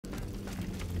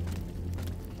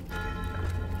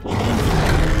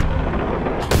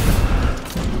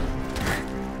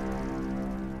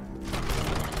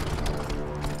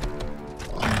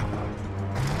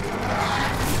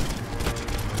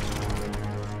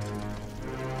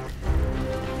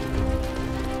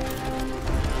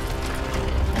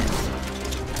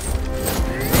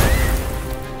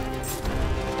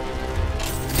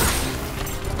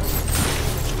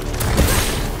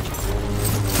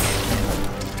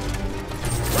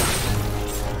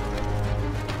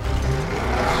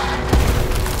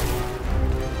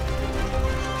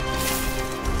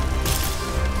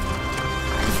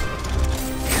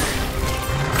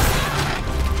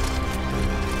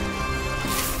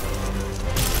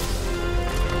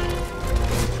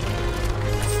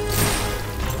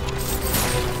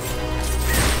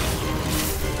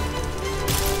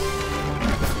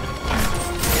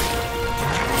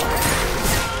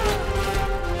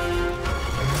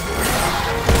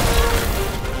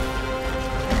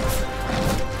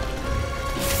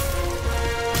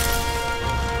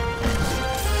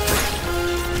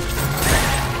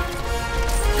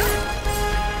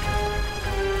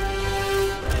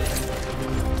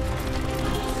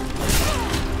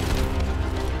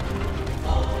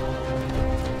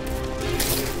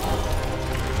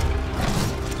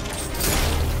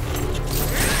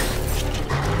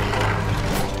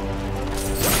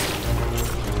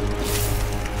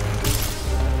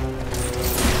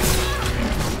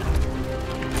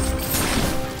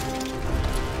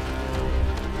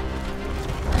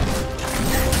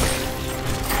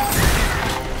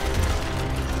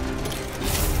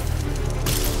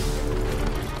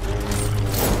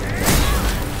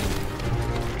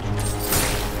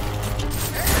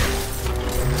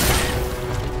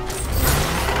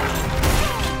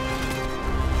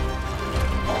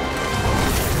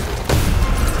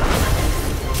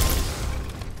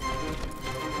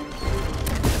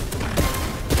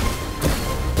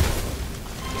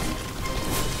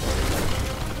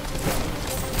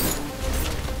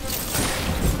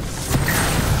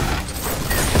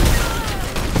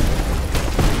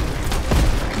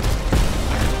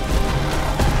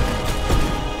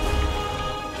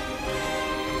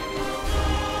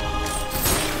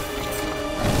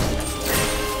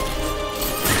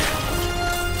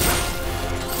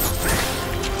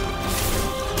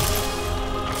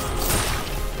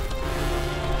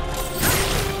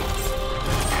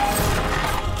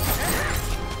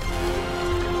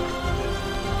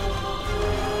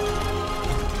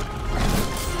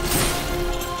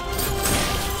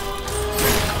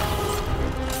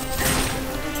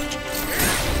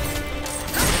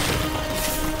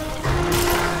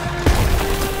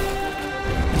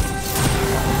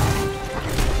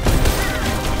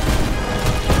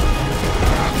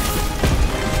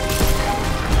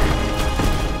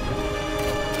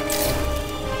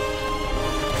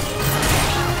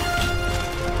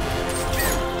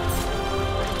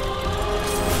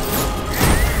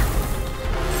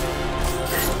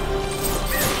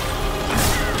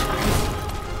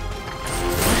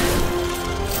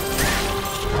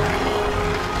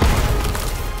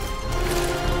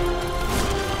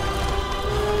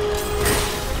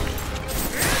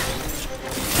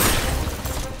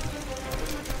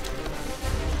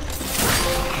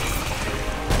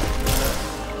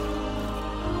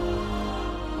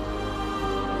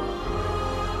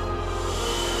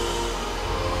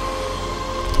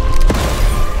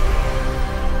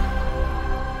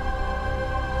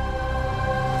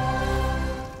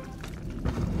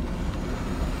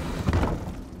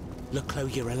Look,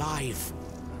 Chloe, you're alive.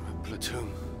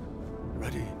 Platoon.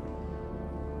 Ready.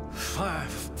 Fire!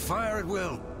 Fire at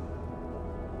will!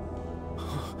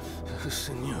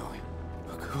 Senor,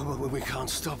 we can't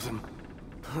stop them.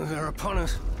 They're upon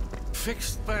us.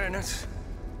 Fixed bayonets.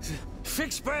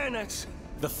 Fixed bayonets!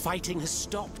 The fighting has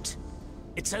stopped.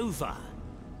 It's over.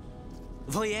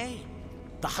 Voyez?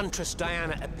 The Huntress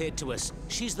Diana appeared to us.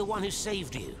 She's the one who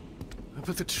saved you.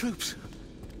 But the troops...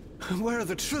 Where are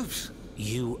the troops?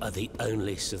 You are the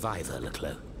only survivor,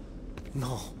 Leclos.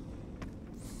 No.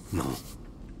 No.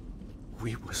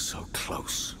 We were so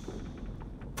close.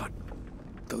 But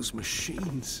those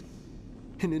machines...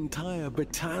 An entire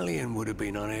battalion would have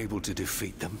been unable to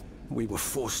defeat them. We were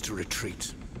forced to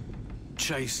retreat.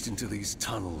 Chased into these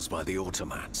tunnels by the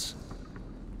automats.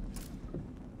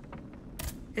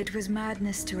 It was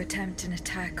madness to attempt an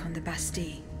attack on the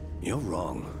Bastille. You're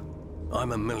wrong.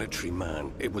 I'm a military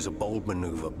man. It was a bold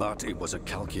maneuver, but it was a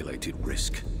calculated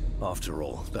risk. After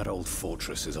all, that old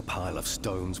fortress is a pile of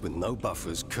stones with no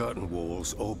buffers, curtain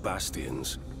walls, or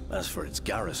bastions. As for its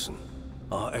garrison,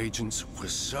 our agents were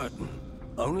certain.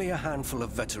 Only a handful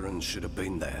of veterans should have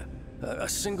been there. A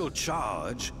single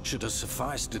charge should have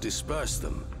sufficed to disperse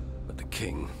them, but the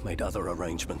king made other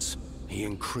arrangements. He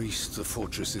increased the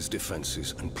fortress's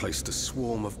defenses and placed a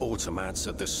swarm of automats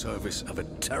at the service of a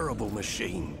terrible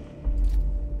machine.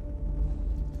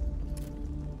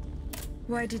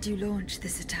 Why did you launch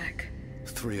this attack?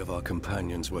 3 of our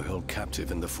companions were held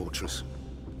captive in the fortress.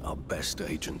 Our best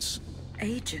agents.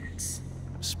 Agents?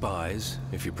 Spies,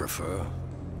 if you prefer.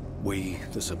 We,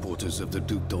 the supporters of the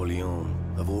Duc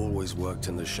d'Orléans, have always worked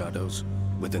in the shadows,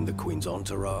 within the Queen's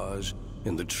entourage,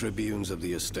 in the tribunes of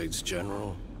the Estates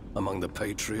General, among the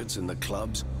patriots in the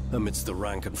clubs, amidst the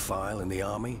rank and file in the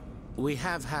army. We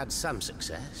have had some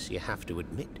success, you have to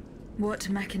admit. What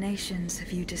machinations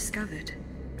have you discovered?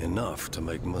 Enough to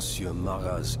make Monsieur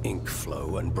Marat's ink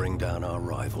flow and bring down our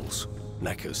rivals.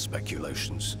 Necker's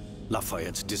speculations,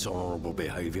 Lafayette's dishonorable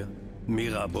behavior,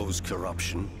 Mirabeau's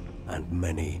corruption, and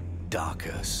many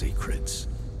darker secrets.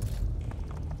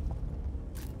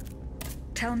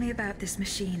 Tell me about this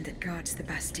machine that guards the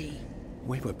Bastille.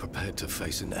 We were prepared to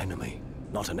face an enemy,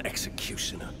 not an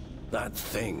executioner. That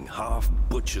thing, half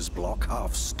butcher's block,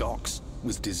 half stocks,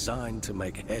 was designed to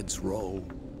make heads roll.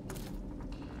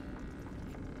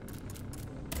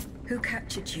 Who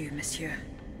captured you, monsieur?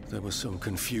 There was some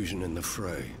confusion in the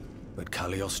fray, but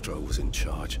Cagliostro was in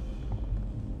charge.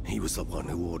 He was the one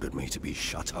who ordered me to be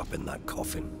shut up in that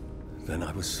coffin. Then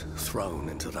I was thrown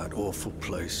into that awful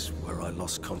place where I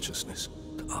lost consciousness.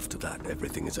 After that,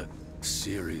 everything is a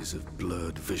series of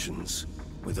blurred visions,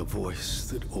 with a voice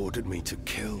that ordered me to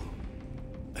kill,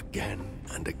 again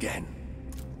and again.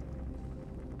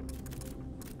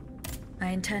 I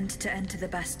intend to enter the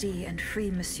Bastille and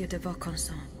free Monsieur de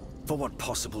Vaucanson. For what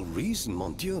possible reason,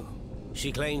 mon Dieu?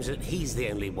 She claims that he's the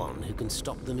only one who can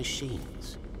stop the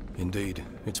machines. Indeed,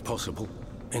 it's possible.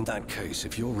 In that case,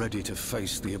 if you're ready to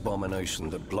face the abomination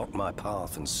that blocked my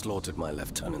path and slaughtered my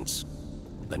lieutenants,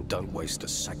 then don't waste a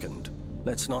second.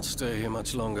 Let's not stay here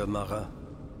much longer, Marat.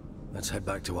 Let's head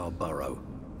back to our burrow.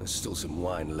 There's still some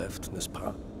wine left in this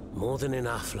part. More than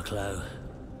enough, Leclos.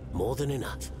 More than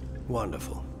enough.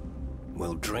 Wonderful.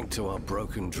 We'll drink to our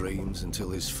broken dreams until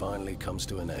this finally comes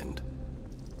to an end.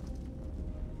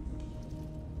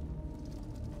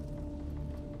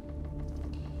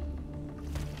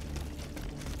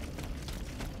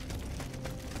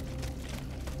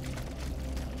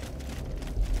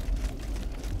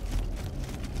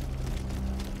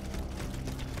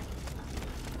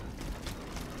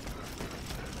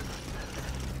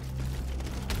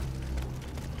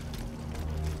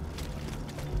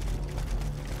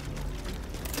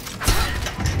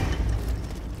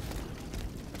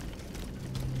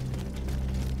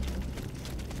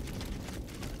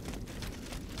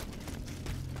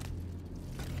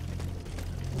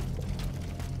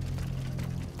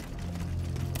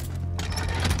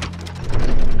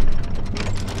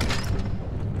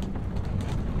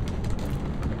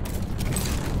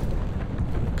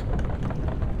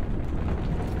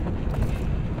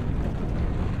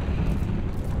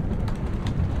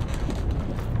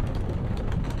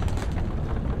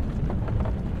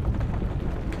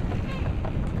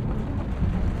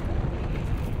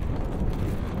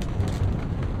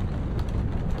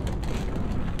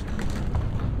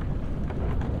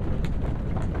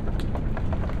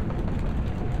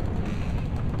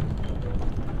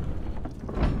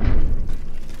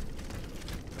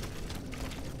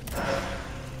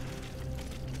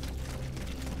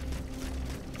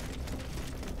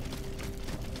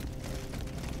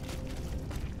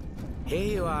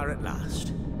 Here you are at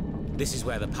last. This is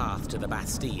where the path to the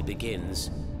Bastille begins.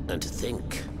 And to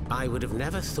think, I would have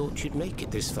never thought you'd make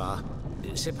it this far.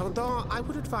 Cependant, I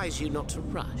would advise you not to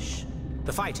rush.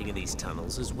 The fighting in these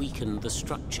tunnels has weakened the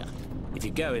structure. If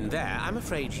you go in there, I'm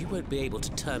afraid you won't be able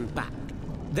to turn back.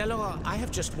 Delors, I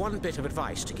have just one bit of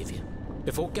advice to give you.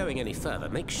 Before going any further,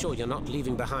 make sure you're not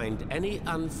leaving behind any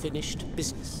unfinished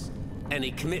business.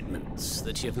 Any commitments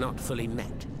that you've not fully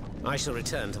met. I shall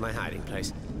return to my hiding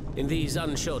place. In these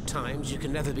unsure times, you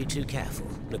can never be too careful.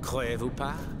 Ne croyez-vous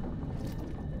pas?